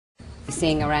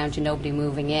seeing around you nobody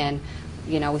moving in,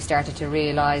 you know, we started to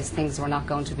realise things were not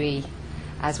going to be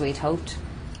as we'd hoped.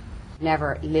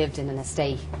 Never lived in an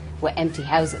estate with empty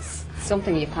houses,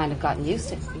 something you've kind of gotten used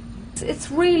to.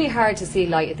 It's really hard to see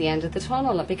light at the end of the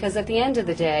tunnel, because at the end of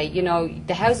the day, you know,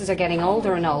 the houses are getting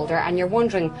older and older, and you're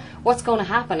wondering what's going to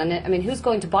happen. And I mean, who's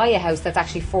going to buy a house that's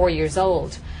actually 4 years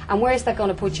old? And where's that going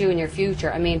to put you in your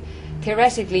future? I mean,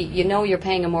 theoretically, you know, you're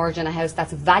paying a mortgage on a house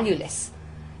that's valueless,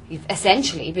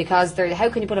 essentially, because how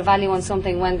can you put a value on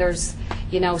something when there's,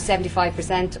 you know,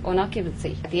 75%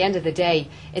 unoccupancy? At the end of the day,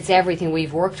 it's everything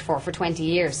we've worked for 20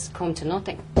 years come to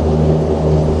nothing.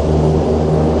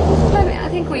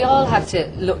 I think we all have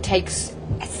to take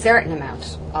a certain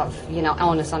amount of, you know,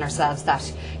 onus on ourselves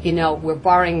that, you know, we're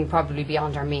borrowing probably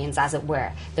beyond our means, as it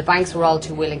were. The banks were all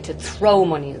too willing to throw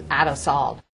money at us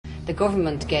all. The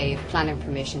government gave planning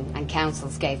permission and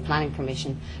councils gave planning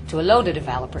permission to a load of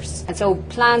developers. And so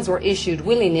plans were issued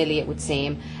willy-nilly, it would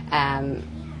seem, and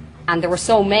there were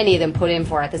so many of them put in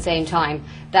for at the same time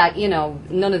that, you know,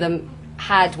 none of them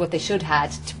had what they should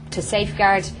have to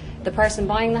safeguard the person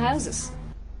buying the houses.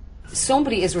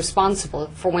 Somebody is responsible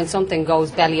for when something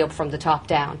goes belly up from the top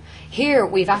down. Here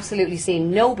we've absolutely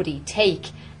seen nobody take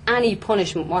any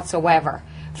punishment whatsoever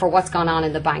for what's gone on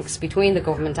in the banks, between the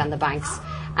government and the banks.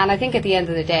 And I think at the end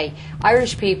of the day,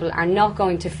 Irish people are not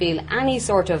going to feel any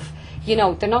sort of, you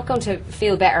know, they're not going to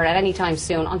feel better at any time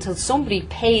soon until somebody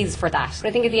pays for that. But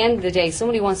I think at the end of the day,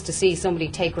 somebody wants to see somebody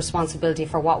take responsibility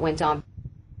for what went on.